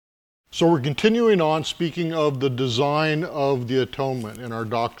So we're continuing on speaking of the design of the atonement in our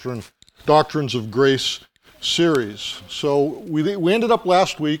Doctrines of Grace series. So we ended up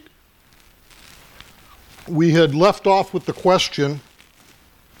last week, we had left off with the question,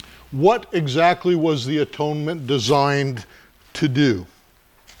 what exactly was the atonement designed to do?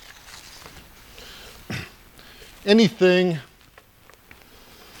 Anything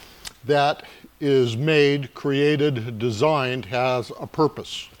that is made, created, designed has a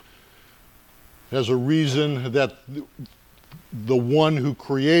purpose. Has a reason that the one who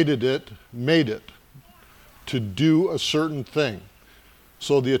created it made it to do a certain thing.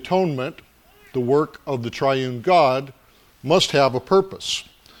 So the atonement, the work of the triune God, must have a purpose.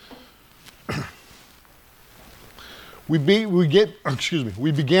 We began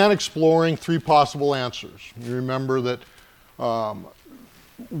exploring three possible answers. You remember that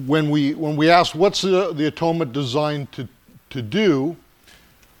when we asked what's the atonement designed to do,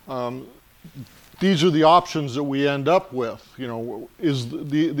 these are the options that we end up with. You know, is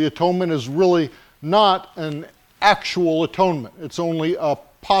the atonement is really not an actual atonement. It's only a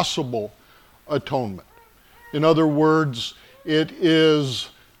possible atonement. In other words, it is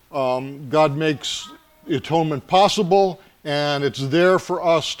God makes the atonement possible, and it's there for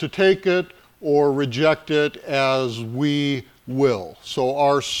us to take it or reject it as we will. So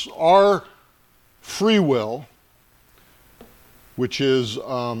our free will, which is,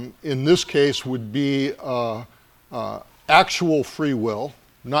 in this case, would be actual free will,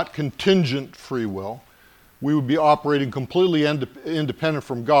 not contingent free will. We would be operating completely independent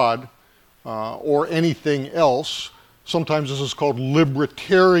from God or anything else. Sometimes this is called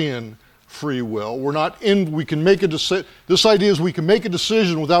libertarian free will. We can make a decision. This idea is we can make a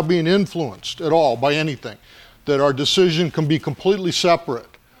decision without being influenced at all by anything. That our decision can be completely separate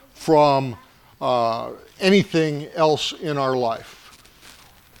from anything else in our life.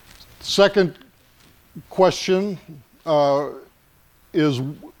 Second question is,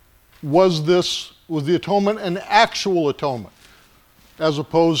 was the atonement an actual atonement as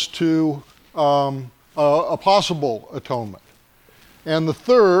opposed to a possible atonement? And the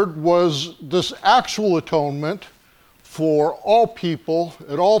third was this actual atonement for all people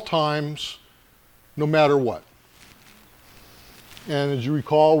at all times, no matter what. And as you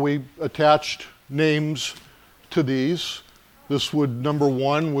recall, we attached names to these. Number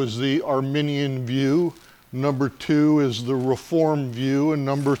one was the Arminian view, number two is the Reform view, and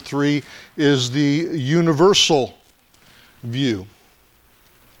number three is the universal view.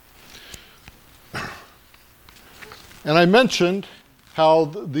 And I mentioned how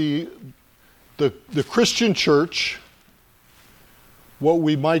the Christian church, what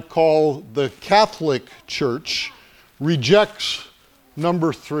we might call the Catholic Church, rejects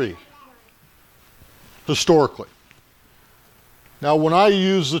number three, historically. Now, when I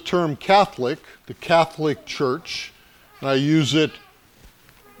use the term Catholic, the Catholic Church, and I use it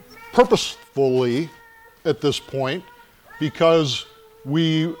purposefully at this point, because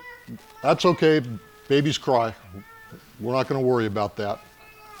that's okay, babies cry. We're not going to worry about that.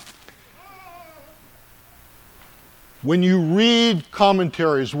 When you read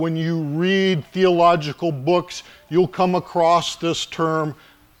commentaries, when you read theological books, you'll come across this term,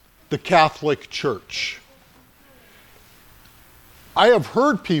 the Catholic Church. I have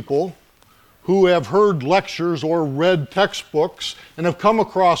heard people who have heard lectures or read textbooks and have come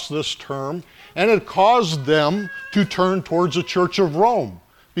across this term, and it caused them to turn towards the Church of Rome.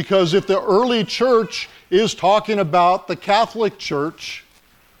 Because if the early church is talking about the Catholic Church,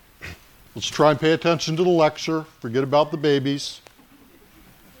 let's try and pay attention to the lecture. Forget about the babies.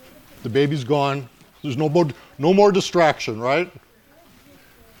 The baby's gone. There's no more distraction, right?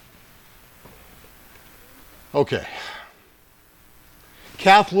 Okay.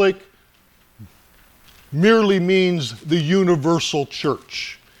 Catholic merely means the universal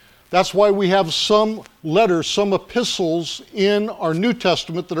church. That's why we have some letters, some epistles in our New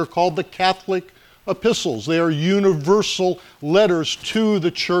Testament that are called the Catholic epistles. They are universal letters to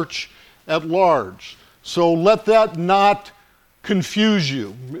the church at large. So let that not confuse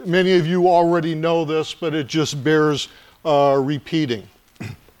you. Many of you already know this, but it just bears repeating.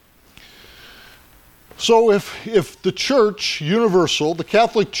 So if the church, universal, the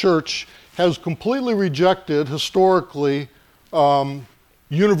Catholic Church, has completely rejected, historically,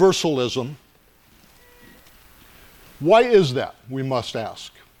 universalism, why is that, we must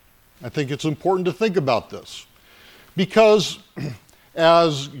ask? I think it's important to think about this. Because,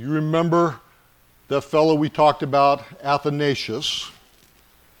 as you remember the fellow we talked about, Athanasius,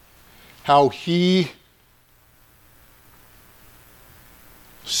 how he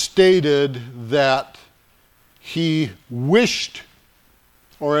stated that he wished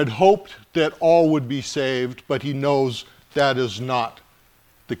or had hoped that all would be saved, but he knows that is not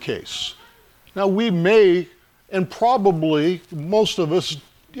the case. Now, we may, and probably most of us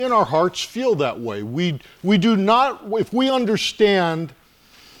in our hearts feel that way. We do not, if we understand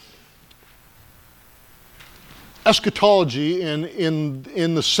eschatology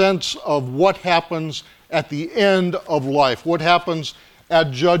in the sense of what happens at the end of life, what happens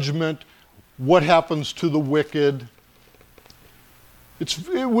at judgment, what happens to the wicked,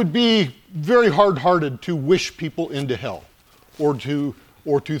 it would be very hard-hearted to wish people into hell, or to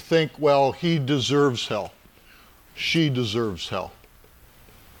think, well, he deserves hell, she deserves hell.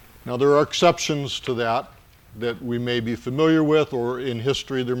 Now, there are exceptions to that we may be familiar with, or in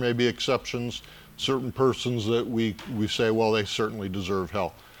history there may be exceptions, certain persons that we say, well, they certainly deserve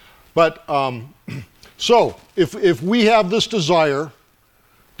hell. But, so, if we have this desire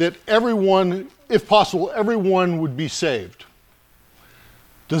that everyone, if possible, everyone would be saved,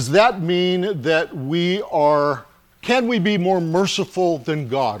 does that mean that can we be more merciful than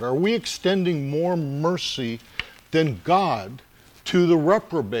God? Are we extending more mercy than God to the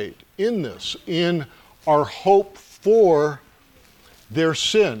reprobate in this, in our hope for their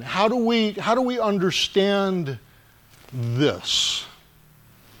sin? How do we understand this?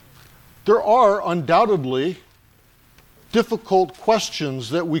 There are undoubtedly difficult questions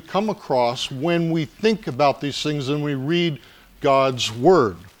that we come across when we think about these things and we read God's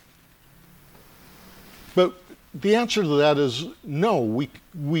Word. But the answer to that is no,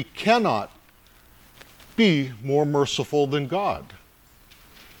 we cannot be more merciful than God.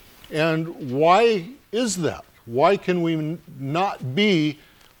 And why is that? Why can we not be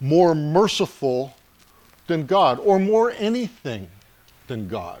more merciful than God, or more anything than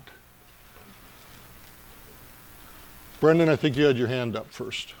God? Brendan, I think you had your hand up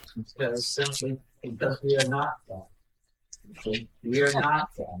first. Simply because we are not God. We are not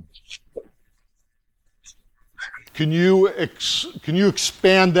God. Can you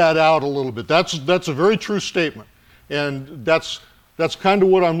expand that out a little bit? That's a very true statement, and that's kind of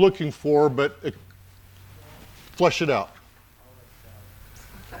what I'm looking for. But flesh it out.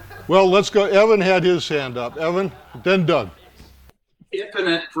 Well, let's go. Evan had his hand up. Evan, then Doug.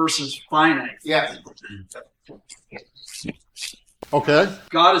 Infinite versus finite. Yes. Okay.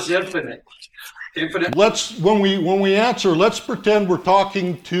 God is infinite. Infinite. When we answer, let's pretend we're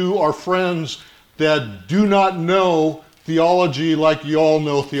talking to our friends that do not know theology like you all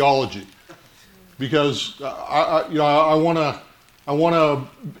know theology, because I want to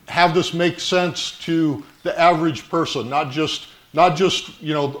have this make sense to the average person, not just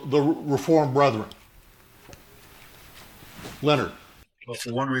the Reformed brethren. Leonard. Well,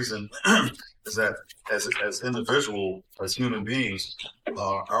 for one reason is that as individuals, as human beings,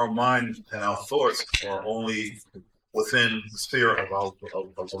 our mind and our thoughts are only within the sphere of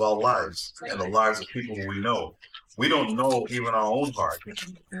our lives and the lives of people who we know. We don't know even our own heart,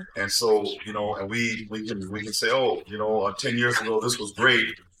 and so and we can say, 10 years ago this was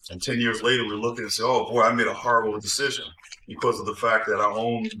great, and 10 years later we look and say, oh boy, I made a horrible decision, because of the fact that our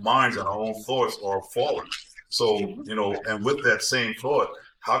own minds and our own thoughts are fallen. So and with that same thought,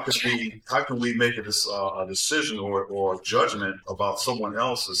 how can we make a decision or a judgment about someone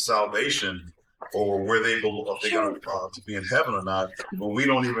else's salvation, or where they belong, if they're going to be in heaven or not, when we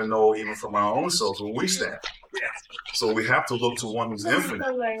don't even know, even from our own selves, where we stand? So we have to look to one who's infinite,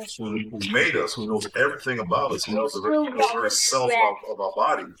 who made us, who knows everything about us, who knows the very self of our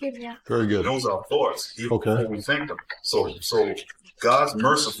body. Very good. Knows our thoughts, even before we think them. So God's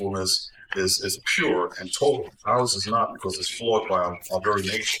mercifulness is pure and total. Ours is not, because it's flawed by our very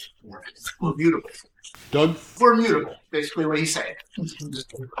nature. We're mutable. Doug? We're mutable, basically what he's saying.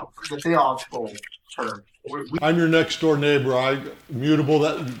 The theological term. I'm your next door neighbor. Mutable.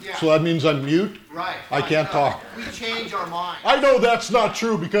 So that means I'm mute? Right. I can't talk. We change our mind. I know that's not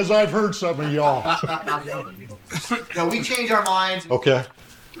true, because I've heard some of y'all. No, we change our minds. Okay.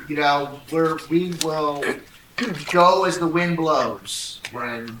 We will go as the wind blows,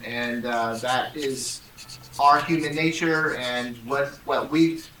 and that is our human nature, and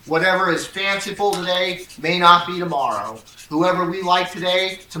whatever is fanciful today may not be tomorrow. Whoever we like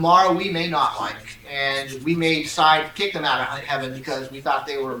today, tomorrow we may not like, and we may decide to kick them out of heaven because we thought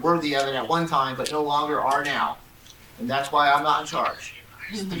they were worthy of it at one time, but no longer are now. And that's why I'm not in charge.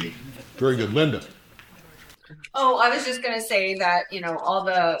 Very good. Linda. Oh, I was just going to say that, all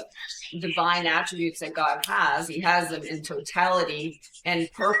the divine attributes that God has, he has them in totality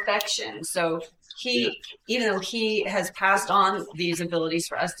and perfection. So even though he has passed on these abilities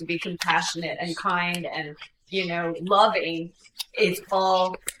for us to be compassionate and kind and, loving, it's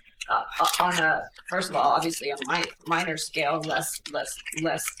all on a, first of all, obviously on a minor scale, less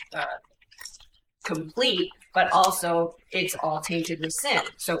complete, but also it's all tainted with sin.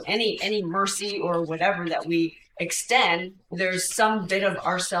 So any mercy or whatever that we extend, there's some bit of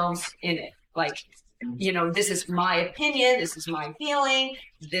ourselves in it. Like, this is my opinion, this is my feeling,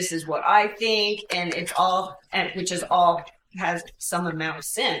 this is what I think, and it's all, and which is all has some amount of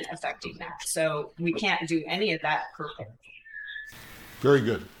sin affecting that. So we can't do any of that perfect. Very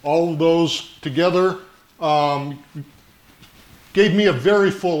good. All of those together gave me a very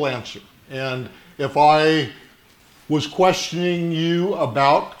full answer. And if I was questioning you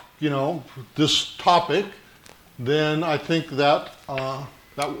about, this topic, then I think that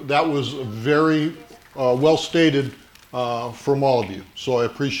that was very well stated from all of you. So I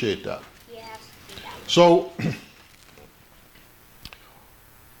appreciate that. So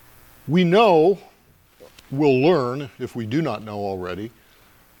we know, we'll learn, if we do not know already,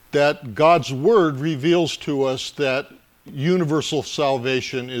 that God's Word reveals to us that universal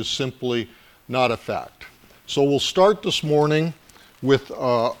salvation is simply not a fact. So we'll start this morning with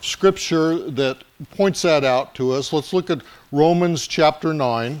scripture that points that out to us. Let's look at Romans chapter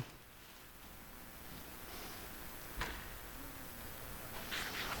 9.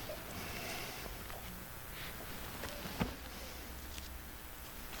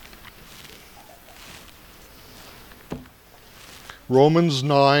 Romans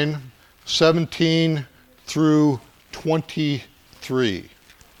 9, 17 through 23.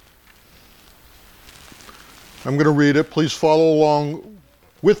 I'm going to read it. Please follow along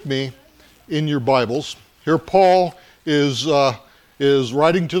with me in your Bibles. Here Paul is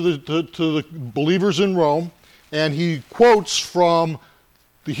writing to the believers in Rome, and he quotes from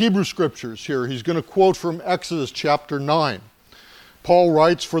the Hebrew Scriptures here. He's going to quote from Exodus chapter 9. Paul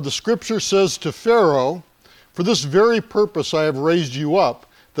writes, "For the Scripture says to Pharaoh, 'For this very purpose I have raised you up,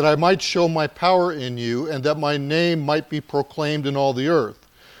 that I might show my power in you, and that my name might be proclaimed in all the earth.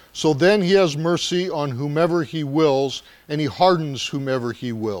 So then he has mercy on whomever he wills, and he hardens whomever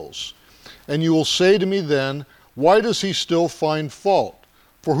he wills.' And you will say to me then, 'Why does he still find fault?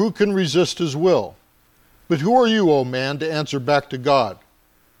 For who can resist his will?' But who are you, O man, to answer back to God?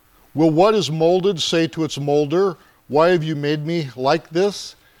 Will what is molded say to its molder, 'Why have you made me like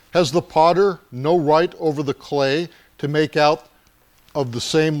this?' Has the potter no right over the clay to make out of the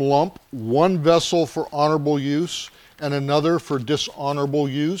same lump one vessel for honorable use and another for dishonorable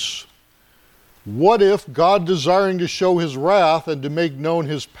use? What if God, desiring to show his wrath and to make known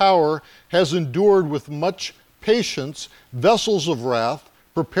his power, has endured with much patience vessels of wrath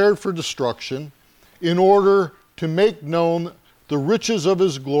prepared for destruction, in order to make known the riches of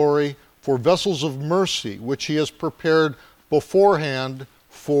his glory for vessels of mercy, which he has prepared beforehand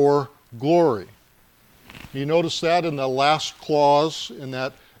for glory?" You notice that in the last clause in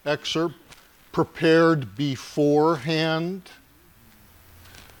that excerpt, prepared beforehand.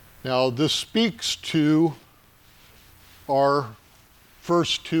 Now this speaks to our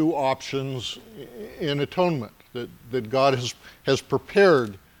first two options in atonement, that God has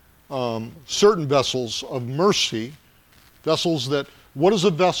prepared certain vessels of mercy, vessels that, what does a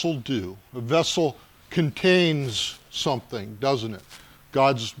vessel do? A vessel contains something, doesn't it?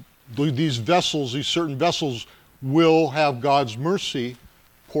 These vessels, these certain vessels, will have God's mercy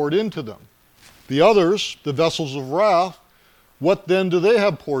poured into them. The others, the vessels of wrath, what then do they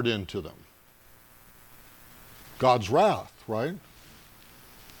have poured into them? God's wrath, right?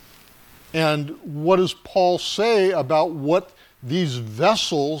 And what does Paul say about what these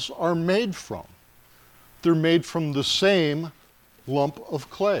vessels are made from? They're made from the same lump of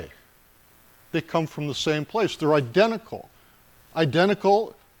clay. They come from the same place. They're identical.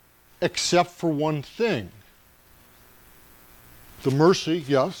 Identical except for one thing. The mercy,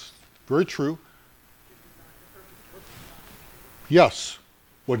 yes, very true. Yes,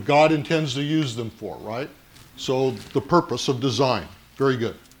 what God intends to use them for, right? So the purpose of design, very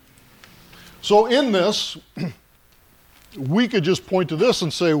good. So in this, we could just point to this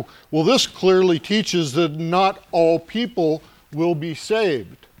and say, well, this clearly teaches that not all people will be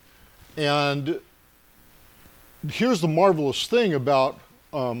saved. And here's the marvelous thing about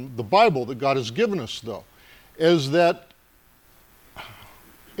the Bible that God has given us, though, is that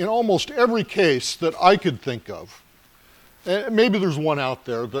in almost every case that I could think of, and maybe there's one out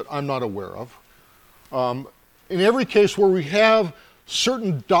there that I'm not aware of, in every case where we have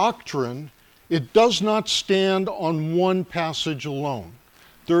certain doctrine, it does not stand on one passage alone.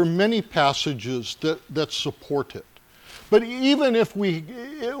 There are many passages that support it. But even if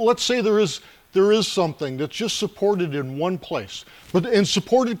let's say there is something that's just supported in one place, and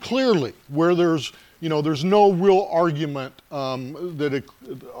supported clearly, where there's there's no real argument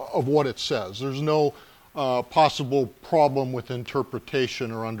of what it says. There's no possible problem with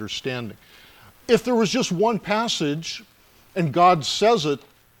interpretation or understanding. If there was just one passage and God says it,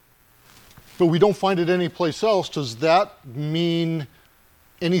 but we don't find it anyplace else, does that mean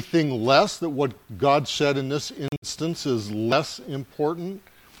anything less, that what God said in this instance is less important?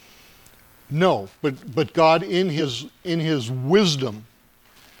 No, but God in his wisdom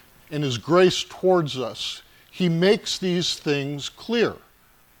and his grace towards us, he makes these things clear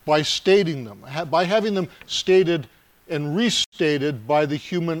by stating them, by having them stated and restated by the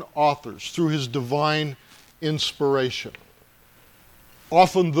human authors through his divine inspiration.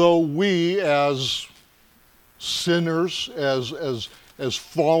 Often though we as sinners, as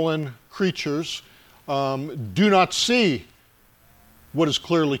fallen creatures, do not see what is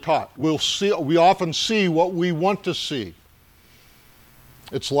clearly taught. We often see what we want to see.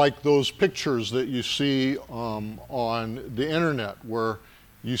 It's like those pictures that you see on the internet where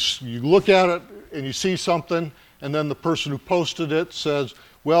you look at it and you see something, and then the person who posted it says,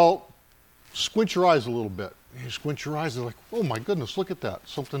 well, squint your eyes a little bit. And you squint your eyes, they're like, oh my goodness, look at that.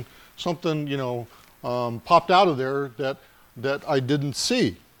 Something popped out of there that I didn't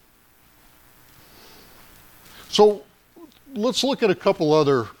see. So let's look at a couple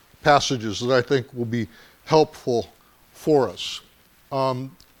other passages that I think will be helpful for us.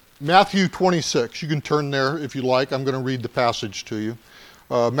 Matthew 26, you can turn there if you like. I'm going to read the passage to you.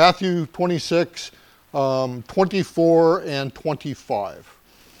 Matthew 26, 24 and 25.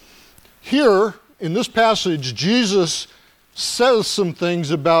 Here, in this passage, Jesus says some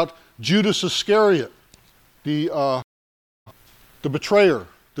things about Judas Iscariot, the betrayer,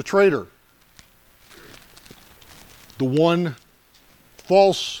 the traitor, the one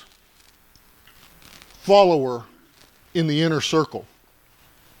false follower in the inner circle.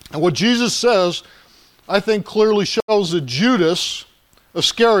 And what Jesus says, I think, clearly shows that Judas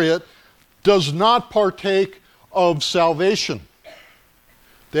Iscariot does not partake of salvation,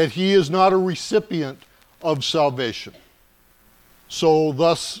 that he is not a recipient of salvation. So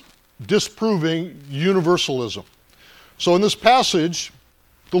thus disproving universalism. So in this passage,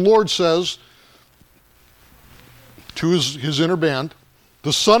 the Lord says to his inner band,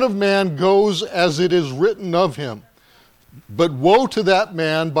 the Son of Man goes as it is written of him. But woe to that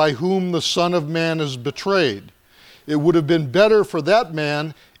man by whom the Son of Man is betrayed. It would have been better for that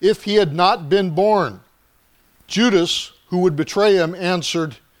man if he had not been born. Judas, who would betray him,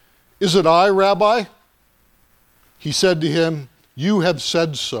 answered, is it I, Rabbi? He said to him, you have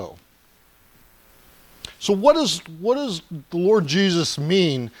said so. So what does the Lord Jesus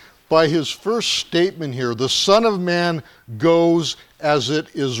mean by his first statement here? The Son of Man goes as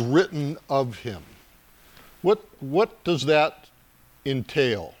it is written of him. What does that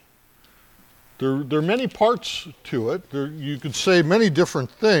entail? There are many parts to it. You could say many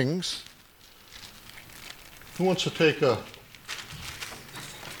different things. Who wants to take a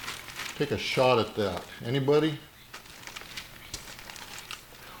shot at that? Anybody?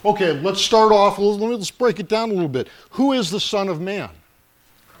 Okay, let's start off. Let's break it down a little bit. Who is the Son of Man?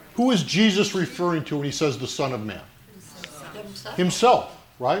 Who is Jesus referring to when he says the Son of Man? Himself,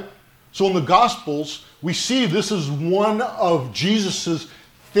 right? So in the Gospels, we see this is one of Jesus'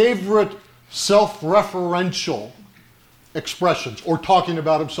 favorite self-referential expressions, or talking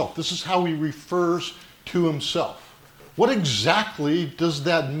about himself. This is how he refers to himself. What exactly does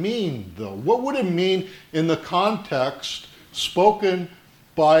that mean, though? What would it mean in the context spoken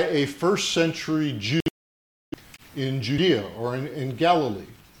by a first century Jew in Judea or in Galilee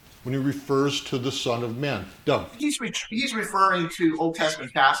when he refers to the Son of Man? Doug. He's referring to Old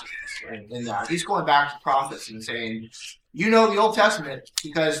Testament passages in that. He's going back to prophets and saying, you know the Old Testament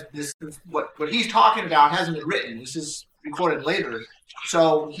because this what he's talking about hasn't been written. This is recorded later.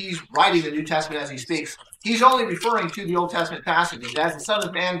 So he's writing the New Testament as he speaks. He's only referring to the Old Testament passages. As the Son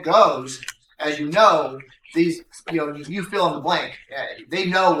of Man goes, as you know, these you fill in the blank. They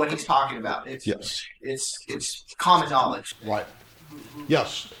know what he's talking about. It's common knowledge. Right.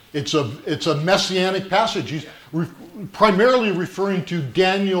 Yes. It's a messianic passage. He's primarily referring to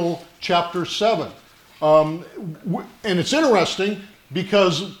Daniel chapter 7. And it's interesting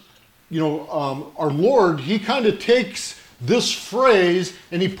because, our Lord, he kind of takes this phrase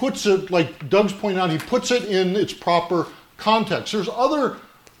and he puts it, like Doug's pointing out, he puts it in its proper context. There's other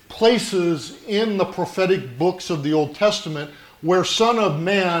places in the prophetic books of the Old Testament where Son of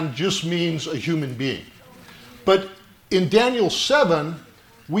Man just means a human being. But in Daniel 7,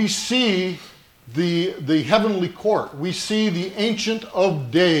 we see the heavenly court. We see the Ancient of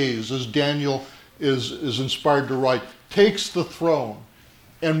Days, as Daniel is inspired to write, takes the throne.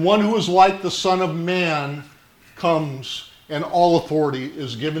 and one who is like the Son of Man comes, and all authority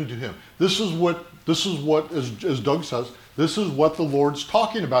is given to him. This is what, as Doug says, this is what the Lord's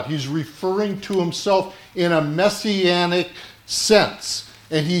talking about. He's referring to himself in a messianic sense.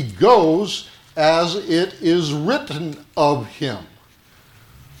 And he goes as it is written of him.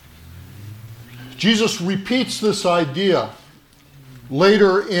 Jesus repeats this idea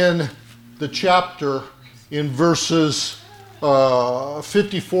later in the chapter in verses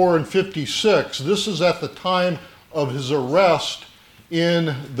 54 and 56. This is at the time of his arrest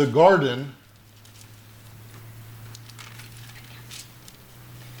in the garden.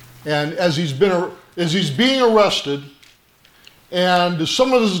 And as he's being arrested, and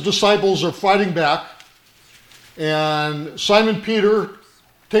some of his disciples are fighting back, and Simon Peter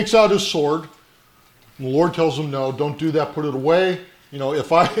takes out his sword, and the Lord tells him, no, don't do that, put it away. You know,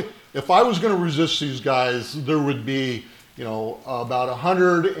 if I was going to resist these guys, there would be, about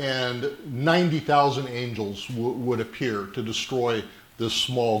 190,000 angels would appear to destroy this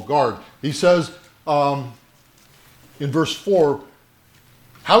small guard. He says in verse 4,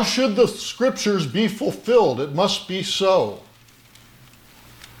 how should the scriptures be fulfilled? It must be so.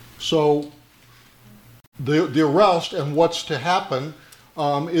 So the arrest and what's to happen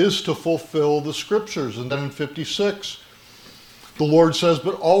is to fulfill the scriptures. And then in 56, the Lord says,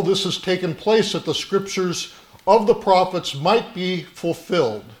 but all this has taken place that the scriptures of the prophets might be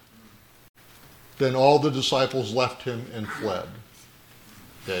fulfilled. Then all the disciples left him and fled.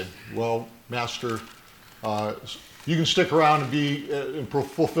 Okay, well, Master, you can stick around and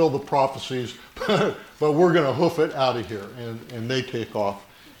fulfill the prophecies, but we're going to hoof it out of here. And they take off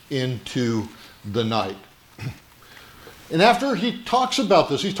into the night. And after he talks about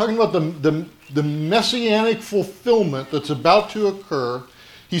this, he's talking about the messianic fulfillment that's about to occur.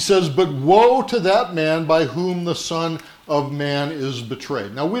 He says, but woe to that man by whom the Son of Man is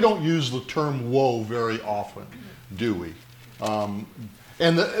betrayed. Now, we don't use the term woe very often, do we? But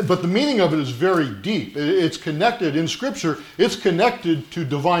the meaning of it is very deep. It's connected, in Scripture, it's connected to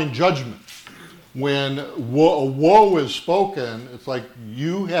divine judgment. When a woe is spoken, it's like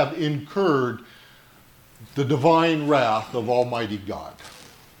you have incurred the divine wrath of Almighty God.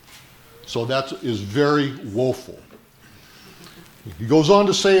 So that is very woeful. He goes on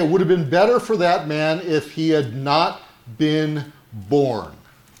to say it would have been better for that man if he had not been born.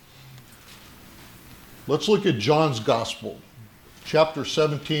 Let's look at John's Gospel, chapter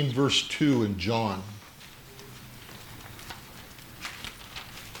 17, verse 2 in John.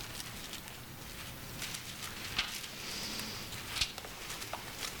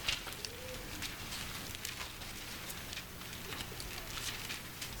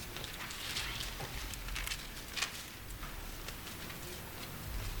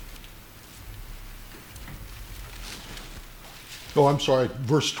 Oh, I'm sorry,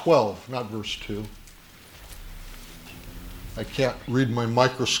 verse 12, not verse 2. I can't read my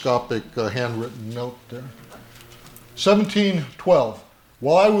microscopic handwritten note there. 17:12.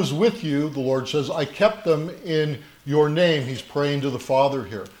 While I was with you, the Lord says, I kept them in your name. He's praying to the Father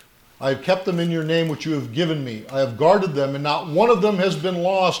here. I have kept them in your name which you have given me. I have guarded them, and not one of them has been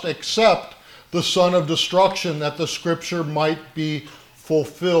lost except the son of destruction, that the scripture might be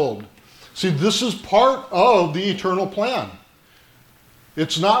fulfilled. See, this is part of the eternal plan.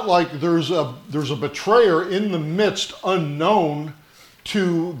 It's not like there's a betrayer in the midst unknown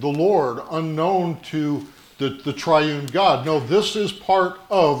to the Lord, unknown to the triune God. No, this is part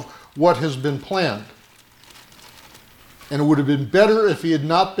of what has been planned. And it would have been better if he had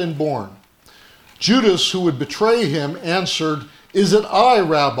not been born. Judas, who would betray him, answered, is it I,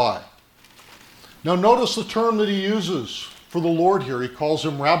 Rabbi? Now notice the term that he uses for the Lord here. He calls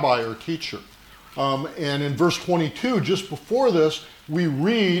him Rabbi or teacher. And in verse 22, just before this, we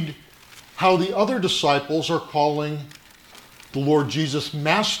read how the other disciples are calling the Lord Jesus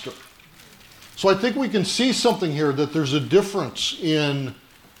Master. So I think we can see something here, that there's a difference in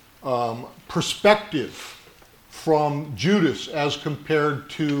perspective from Judas as compared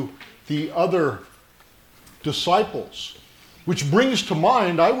to the other disciples. Which brings to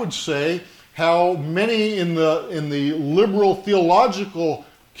mind, I would say, how many in the liberal theological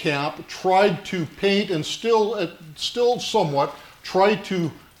camp tried to paint and still somewhat try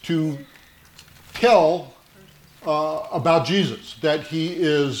to tell about Jesus, that he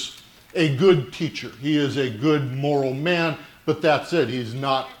is a good teacher, he is a good moral man, but that's it, he's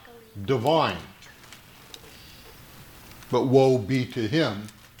not divine. But woe be to him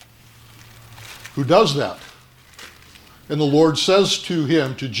who does that. And the Lord says to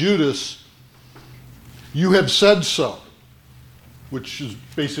him, to Judas, you have said so, which is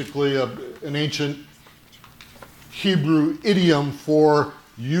basically an ancient Hebrew idiom for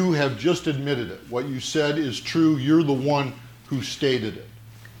you have just admitted it. What you said is true. You're the one who stated it,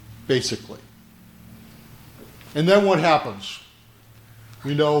 basically. And then what happens?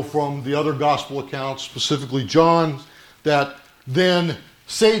 We know from the other gospel accounts, specifically John, that then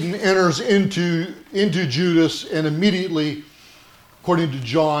Satan enters into Judas, and immediately, according to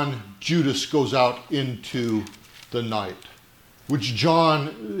John, Judas goes out into the night. Which John,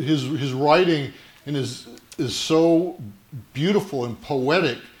 his writing is so beautiful and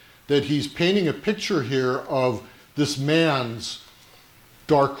poetic that he's painting a picture here of this man's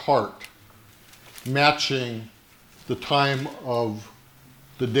dark heart, matching the time of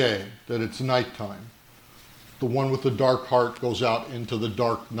the day, that it's nighttime. The one with the dark heart goes out into the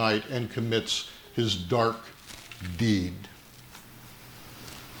dark night and commits his dark deed.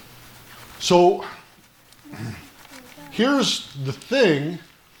 So here's the thing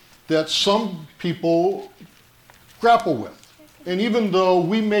that some people grapple with. And even though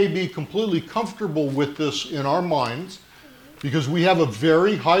we may be completely comfortable with this in our minds, because we have a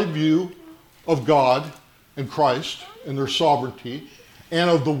very high view of God and Christ and their sovereignty and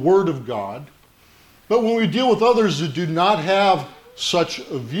of the Word of God, but when we deal with others who do not have such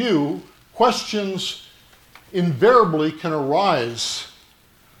a view, questions invariably can arise.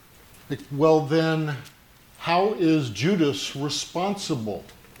 Like, well then, how is Judas responsible?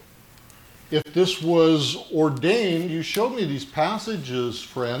 If this was ordained, you showed me these passages,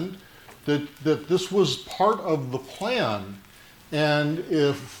 friend, that this was part of the plan. And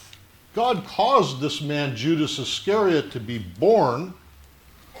if God caused this man, Judas Iscariot, to be born,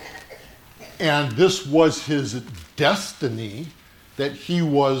 and this was his destiny, that he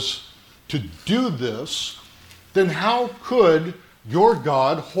was to do this, then how could your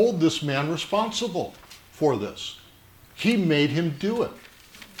God hold this man responsible for this? He made him do it.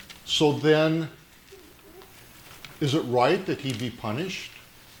 So then, is it right that he be punished?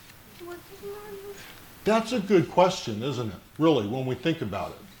 That's a good question, isn't it? Really, when we think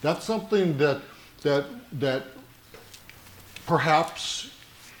about it. That's something that perhaps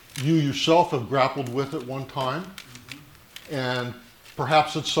you yourself have grappled with at one time. And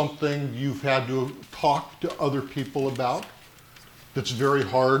perhaps it's something you've had to talk to other people about that's very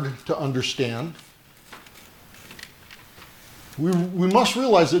hard to understand. We must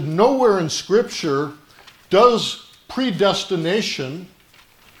realize that nowhere in Scripture does predestination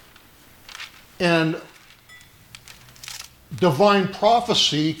and divine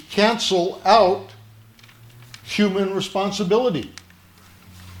prophecy cancel out human responsibility.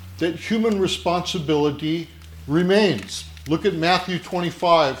 That human responsibility remains. Look at Matthew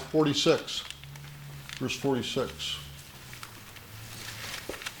 25:46, verse 46.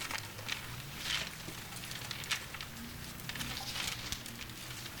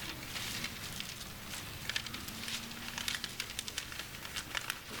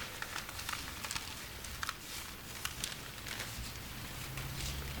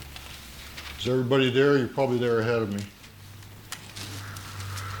 Is everybody there? You're probably there ahead of me.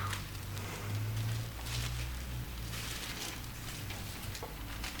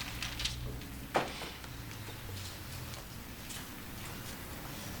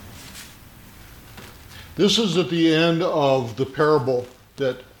 This is at the end of the parable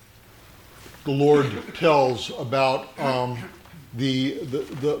that the Lord tells about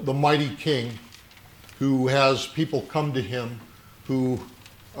the mighty king who has people come to him who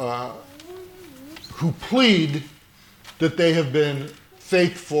plead that they have been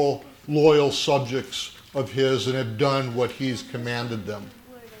faithful, loyal subjects of his and have done what he's commanded them.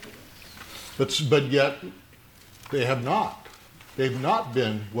 But yet they have not. They've not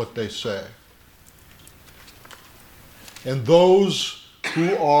been what they say. And those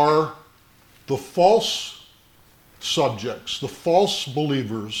who are the false subjects, the false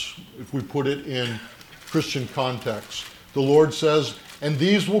believers, if we put it in Christian context, the Lord says, and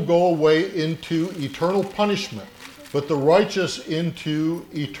these will go away into eternal punishment, but the righteous into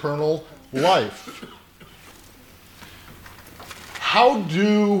eternal life. How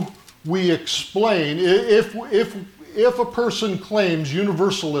do we explain, if a person claims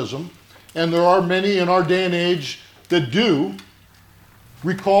universalism, and there are many in our day and age that do,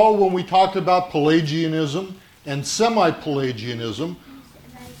 recall when we talked about Pelagianism and semi-Pelagianism,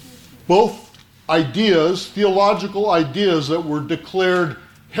 both ideas, theological ideas that were declared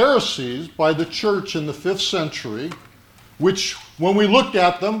heresies by the church in the 5th century, which when we looked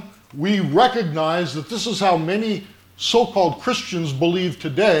at them, we recognize that this is how many so-called Christians believe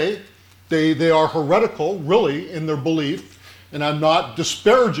today. They are heretical, really, in their belief. And I'm not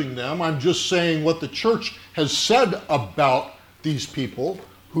disparaging them. I'm just saying what the church has said about these people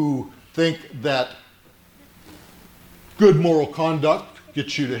who think that good moral conduct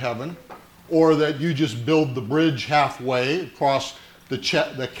gets you to heaven, or that you just build the bridge halfway across the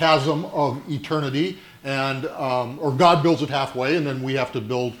chasm of eternity, and or God builds it halfway, and then we have to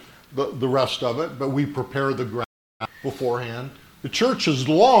build the rest of it, but we prepare the ground beforehand. The church has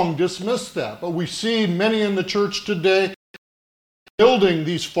long dismissed that, but we see many in the church today building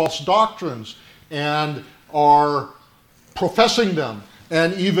these false doctrines and are professing them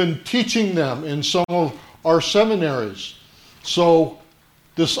and even teaching them in some of our seminaries. So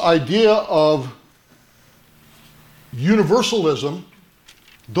this idea of universalism,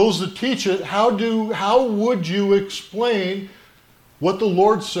 those that teach it, how would you explain what the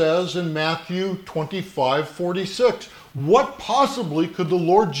Lord says in Matthew 25:46? What possibly could the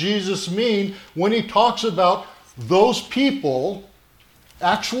Lord Jesus mean when he talks about those people,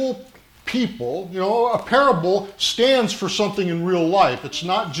 actual people? You know, a parable stands for something in real life. It's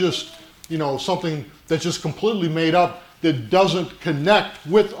not just, something that's just completely made up that doesn't connect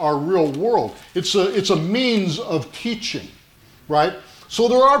with our real world. It's a means of teaching, right? So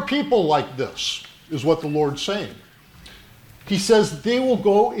there are people like this, is what the Lord's saying. He says they will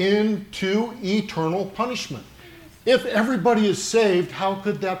go into eternal punishment. If everybody is saved, how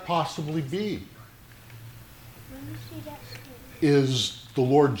could that possibly be? Is the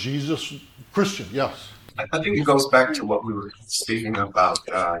Lord Jesus Christian? Yes. I think it goes back to what we were speaking about,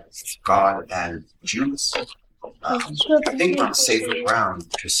 God and Judas. I think we're on safer ground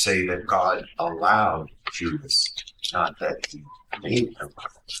to say that God allowed Judas, not that he made him.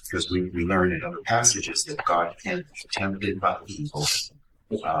 Because we learn in other passages that God can be tempted by evil.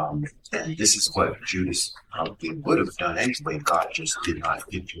 And this is what Judas probably would have done anyway. God just did not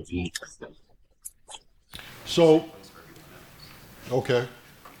intervene. So, okay.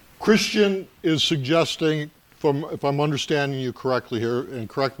 Christian is suggesting, if I'm understanding you correctly here, and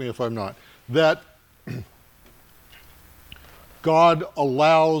correct me if I'm not, that God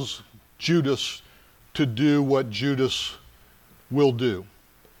allows Judas to do what Judas will do.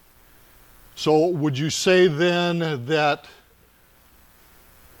 So would you say then that,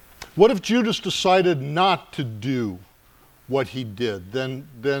 what if Judas decided not to do what he did?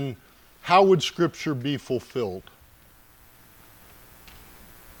 Then how would Scripture be fulfilled?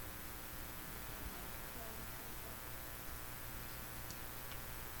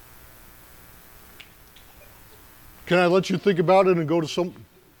 Can I let you think about it and go to some...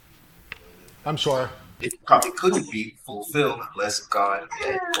 I'm sorry. It probably couldn't be fulfilled unless God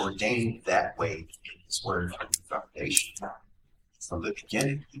had ordained that way in His Word from the foundation, from the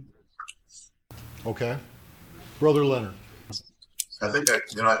beginning. Okay. Brother Leonard. I think I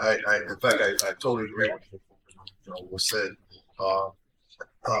totally agree with what was said.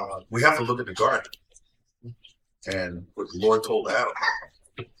 We have to look at the garden and what the Lord told Adam.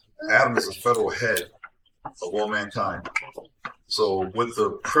 Adam is the federal head of all mankind. So with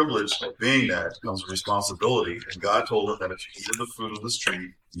the privilege of being that comes responsibility. And God told him that if you eat of the fruit of this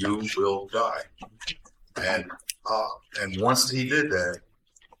tree, you will die. And once he did that,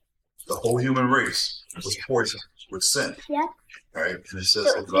 the whole human race was poisoned with sin. Yeah. Right? And it says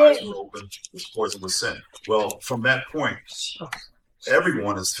the eyes were open, was poisoned with sin. Well, from that point,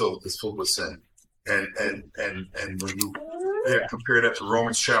 everyone is filled with sin. And when you compare that to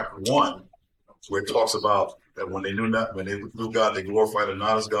Romans chapter 1, where it talks about that when they knew God, they glorified him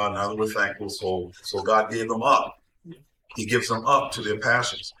not as God, neither were thankful. So God gave them up. He gives them up to their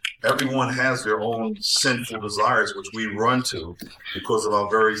passions. Everyone has their own sinful desires, which we run to because of our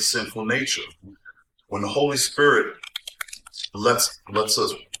very sinful nature. When the Holy Spirit lets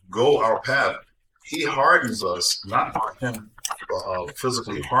us go our path, he hardens us, not him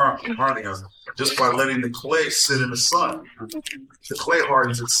physically hardening us, just by letting the clay sit in the sun. The clay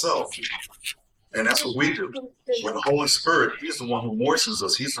hardens itself. And that's what we do. When the Holy Spirit, he's the one who moistens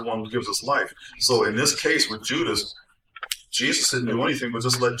us. He's the one who gives us life. So in this case with Judas, Jesus didn't do anything but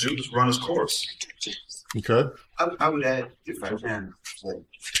just let Judas run his course. Okay. I would add, if I can, that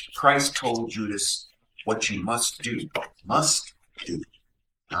Christ told Judas what you must do,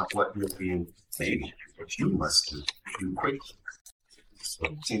 not what you're being made, what you must do quickly. So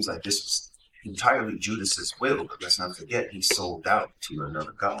it seems like this was entirely Judas's will, but let's not forget he sold out to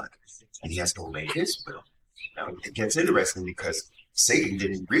another God, and he has to obey his will. Now it gets interesting because Satan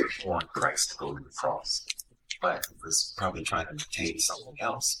didn't really want Christ to go to the cross, but he was probably trying to obtain something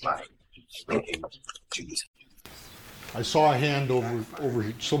else by making Judas. I saw a hand over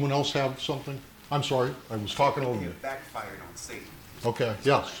here. Someone else have something? I'm sorry, I was talking over you. It backfired on Satan. Okay,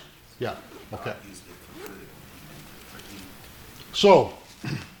 yes. Yeah, okay. So,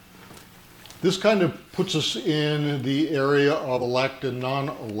 this kind of puts us in the area of elect and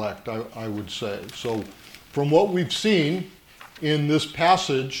non-elect, I would say. So, from what we've seen, in this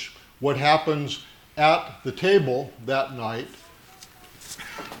passage, what happens at the table that night,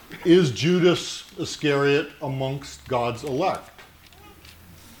 is Judas Iscariot amongst God's elect?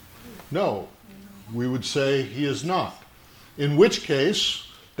 No, we would say he is not. In which case,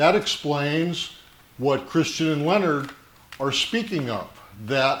 that explains what Christian and Leonard are speaking of,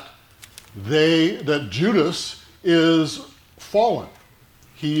 that Judas is fallen.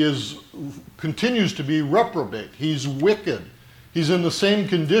 He continues to be reprobate. He's wicked. He's in the same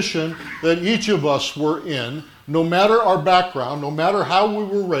condition that each of us were in, no matter our background, no matter how we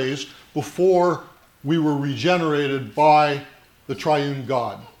were raised, before we were regenerated by the triune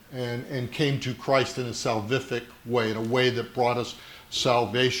God and came to Christ in a salvific way, in a way that brought us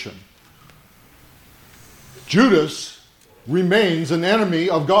salvation. Judas remains an enemy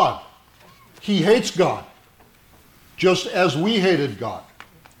of God. He hates God, just as we hated God.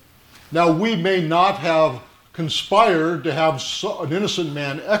 Now, we may not have conspired to have an innocent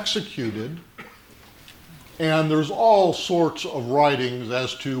man executed, and there's all sorts of writings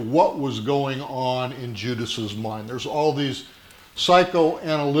as to what was going on in Judas's mind. There's all these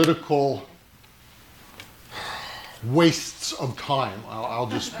psychoanalytical wastes of time. I'll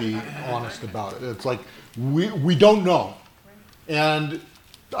just be honest about it. It's like we don't know. And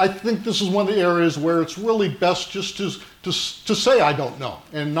I think this is one of the areas where it's really best just to say I don't know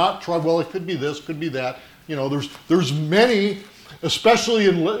and not try, well, it could be this, could be that. You know, there's many, especially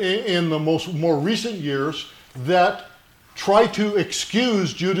in the more recent years, that try to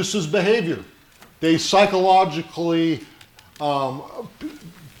excuse Judas's behavior. They psychologically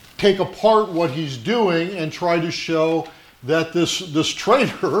take apart what he's doing and try to show that this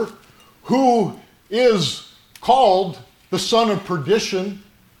traitor, who is called the son of perdition,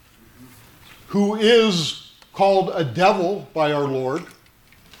 who is called a devil by our Lord,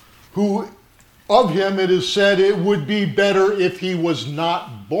 who of him it is said it would be better if he was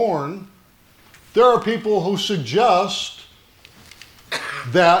not born. There are people who suggest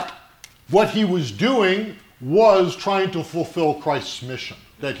that what he was doing was trying to fulfill Christ's mission,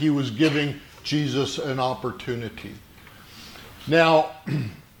 that he was giving Jesus an opportunity. Now,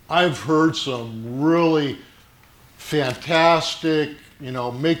 I've heard some really fantastic,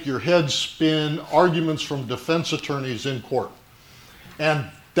 make your head spin arguments from defense attorneys in court. And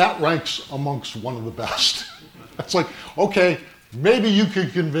that ranks amongst one of the best. It's like, okay, maybe you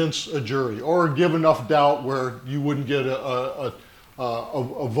could convince a jury or give enough doubt where you wouldn't get a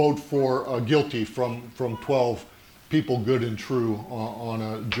vote for guilty from 12 people good and true on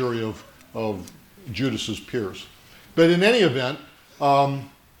a jury of Judas's peers. But in any event,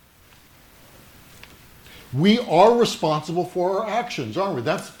 we are responsible for our actions, aren't we?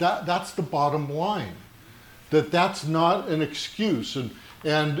 That's the bottom line. That's not an excuse,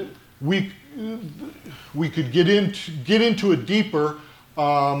 and we could get into it deeper,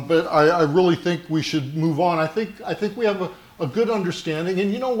 but I really think we should move on. I think we have a good understanding,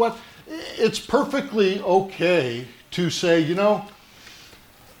 and you know what? It's perfectly okay to say,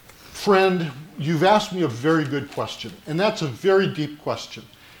 friend, you've asked me a very good question, and that's a very deep question,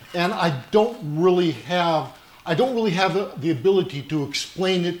 and I don't really have the ability to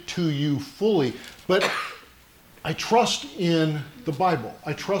explain it to you fully, but I trust in the Bible.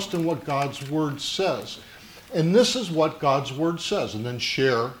 I trust in what God's Word says. And this is what God's Word says. And then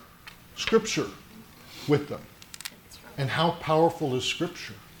share Scripture with them. And how powerful is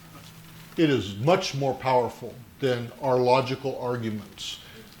Scripture? It is much more powerful than our logical arguments,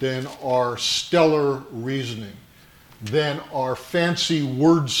 than our stellar reasoning, than our fancy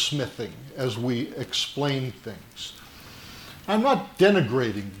wordsmithing as we explain things. I'm not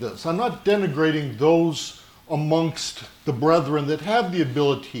denigrating this. I'm not denigrating those amongst the brethren that have the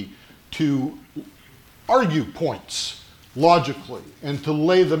ability to argue points logically and to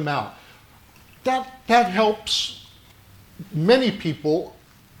lay them out. That helps many people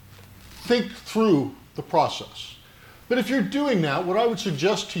think through the process. But if you're doing that, what I would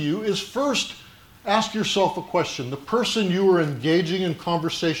suggest to you is first ask yourself a question. The person you are engaging in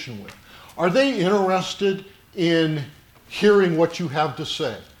conversation with, are they interested in hearing what you have to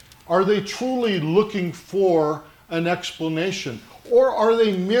say? Are they truly looking for an explanation? Or are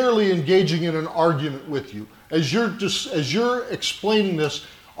they merely engaging in an argument with you? As you're explaining this,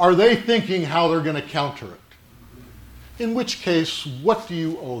 are they thinking how they're going to counter it? In which case, what do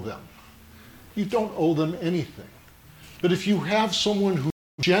you owe them? You don't owe them anything. But if you have someone who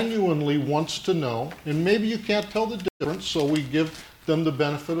genuinely wants to know, and maybe you can't tell the difference, so we give them the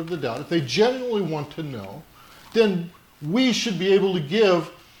benefit of the doubt. If they genuinely want to know, then we should be able to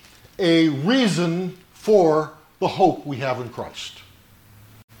give a reason for the hope we have in Christ.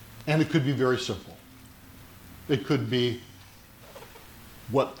 And it could be very simple. It could be,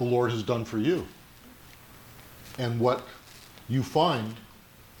 what the Lord has done for you and what you find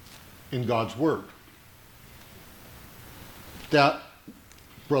in God's Word. That,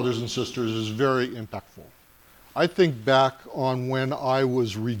 brothers and sisters, is very impactful. I think back on when I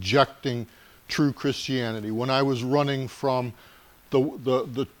was rejecting true Christianity, when I was running from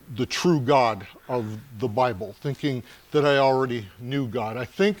the true God of the Bible, thinking that I already knew God. I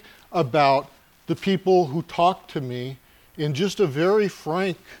think about the people who talked to me in just a very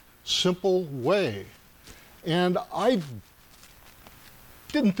frank, simple way. And I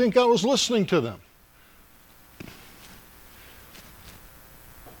didn't think I was listening to them.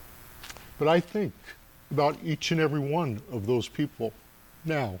 But I think about each and every one of those people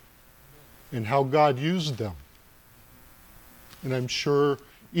now and how God used them. And I'm sure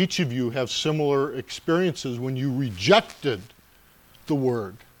each of you have similar experiences when you rejected the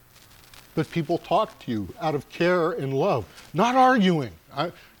Word. But people talked to you out of care and love, not arguing.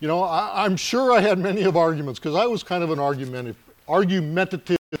 I'm sure I had many of arguments because I was kind of an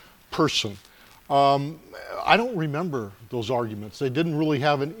argumentative person. I don't remember those arguments. They didn't really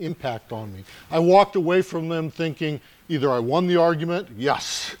have an impact on me. I walked away from them thinking either I won the argument,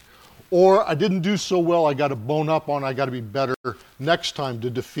 yes, or I didn't do so well, I got to bone up on, I got to be better next time to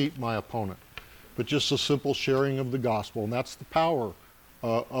defeat my opponent. But just a simple sharing of the gospel, and that's the power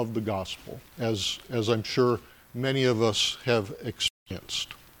of the gospel, as I'm sure many of us have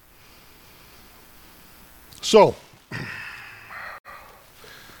experienced. So,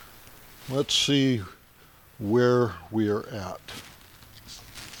 let's see where we are at.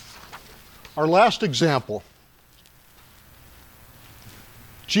 Our last example.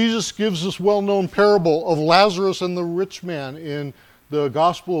 Jesus gives this well-known parable of Lazarus and the rich man in the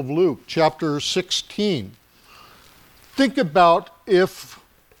Gospel of Luke, chapter 16. Think about if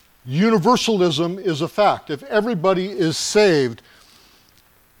universalism is a fact, if everybody is saved.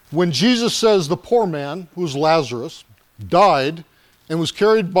 When Jesus says the poor man, who's Lazarus, died and was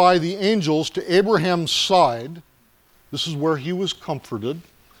carried by the angels to Abraham's side, this is where he was comforted.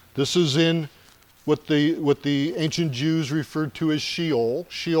 This is in what the ancient Jews referred to as Sheol.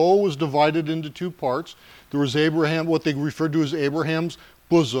 Sheol was divided into two parts. There was Abraham, what they referred to as Abraham's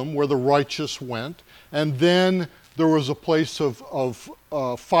bosom, where the righteous went, and then there was a place of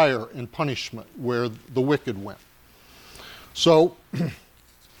fire and punishment where the wicked went. So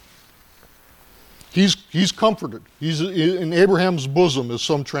he's comforted. He's in Abraham's bosom, as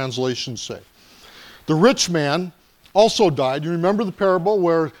some translations say. The rich man also died. You remember the parable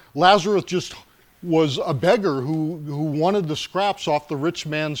where Lazarus just was a beggar who wanted the scraps off the rich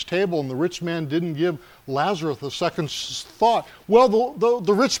man's table, and the rich man didn't give Lazarus a second thought. Well,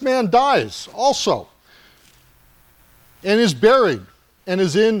 the rich man dies also and is buried and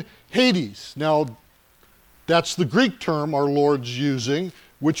is in Hades. Now, that's the Greek term our Lord's using,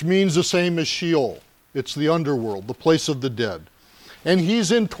 which means the same as Sheol. It's the underworld, the place of the dead. And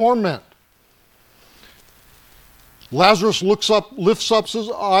he's in torment. Lazarus lifts up his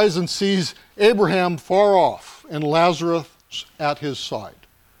eyes and sees Abraham far off and Lazarus at his side.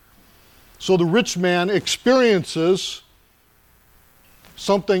 So the rich man experiences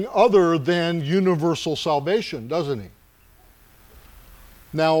something other than universal salvation, doesn't he?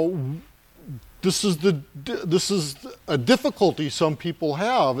 Now, this is a difficulty some people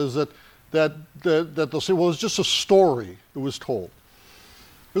have, is that they'll say, well, it's just a story that was told.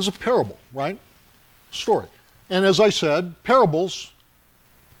 It was a parable, right? Story. And as I said, parables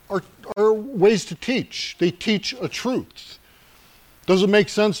are ways to teach. They teach a truth. Does it make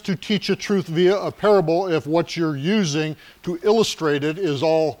sense to teach a truth via a parable if what you're using to illustrate it is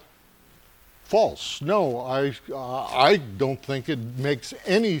all false? No, I don't think it makes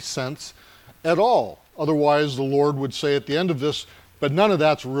any sense at all. Otherwise, the Lord would say at the end of this, but none of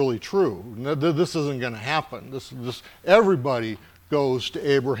that's really true. This isn't going to happen. Everybody goes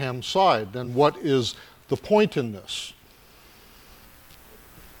to Abraham's side. Then what is the point in this?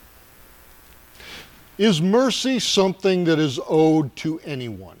 Is mercy something that is owed to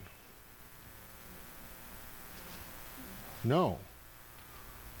anyone? No.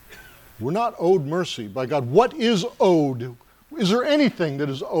 We're not owed mercy by God. What is owed? Is there anything that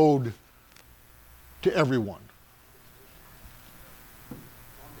is owed to everyone?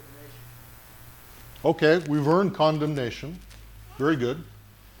 Okay, we've earned condemnation. Very good.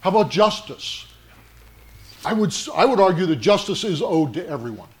 How about justice? I would argue that justice is owed to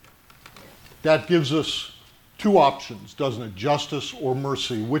everyone. That gives us two options, doesn't it? Justice or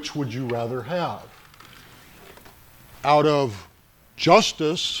mercy. Which would you rather have? Out of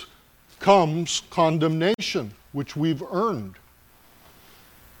justice comes condemnation, which we've earned.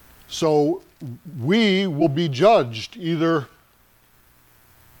 So we will be judged either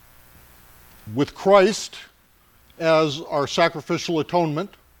with Christ as our sacrificial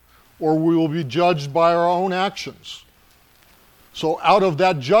atonement, or we will be judged by our own actions. So out of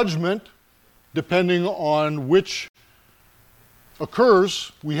that judgment, depending on which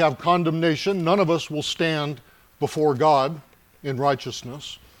occurs, we have condemnation. None of us will stand before God in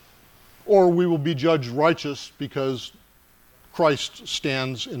righteousness, or we will be judged righteous because Christ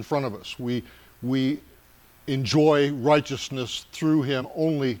stands in front of us. We enjoy righteousness through him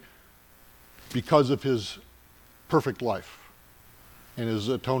only because of his perfect life and his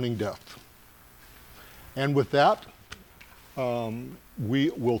atoning death. And with that, we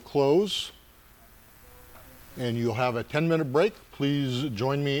will close, and you'll have a 10-minute break. Please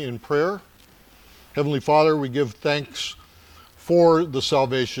join me in prayer. Heavenly Father, we give thanks for the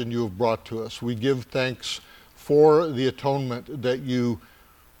salvation you have brought to us. We give thanks for the atonement that you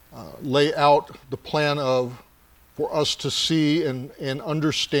lay out the plan of for us to see and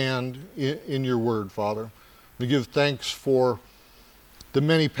understand in your word, Father. We give thanks for the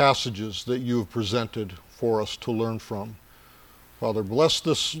many passages that you have presented for us to learn from. Father, bless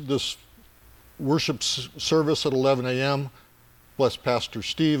this worship service at 11 a.m. Bless Pastor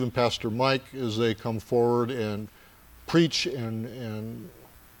Steve and Pastor Mike as they come forward and preach and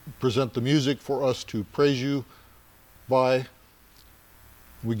present the music for us to praise you by.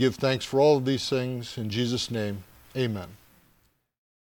 We give thanks for all of these things. In Jesus' name, amen.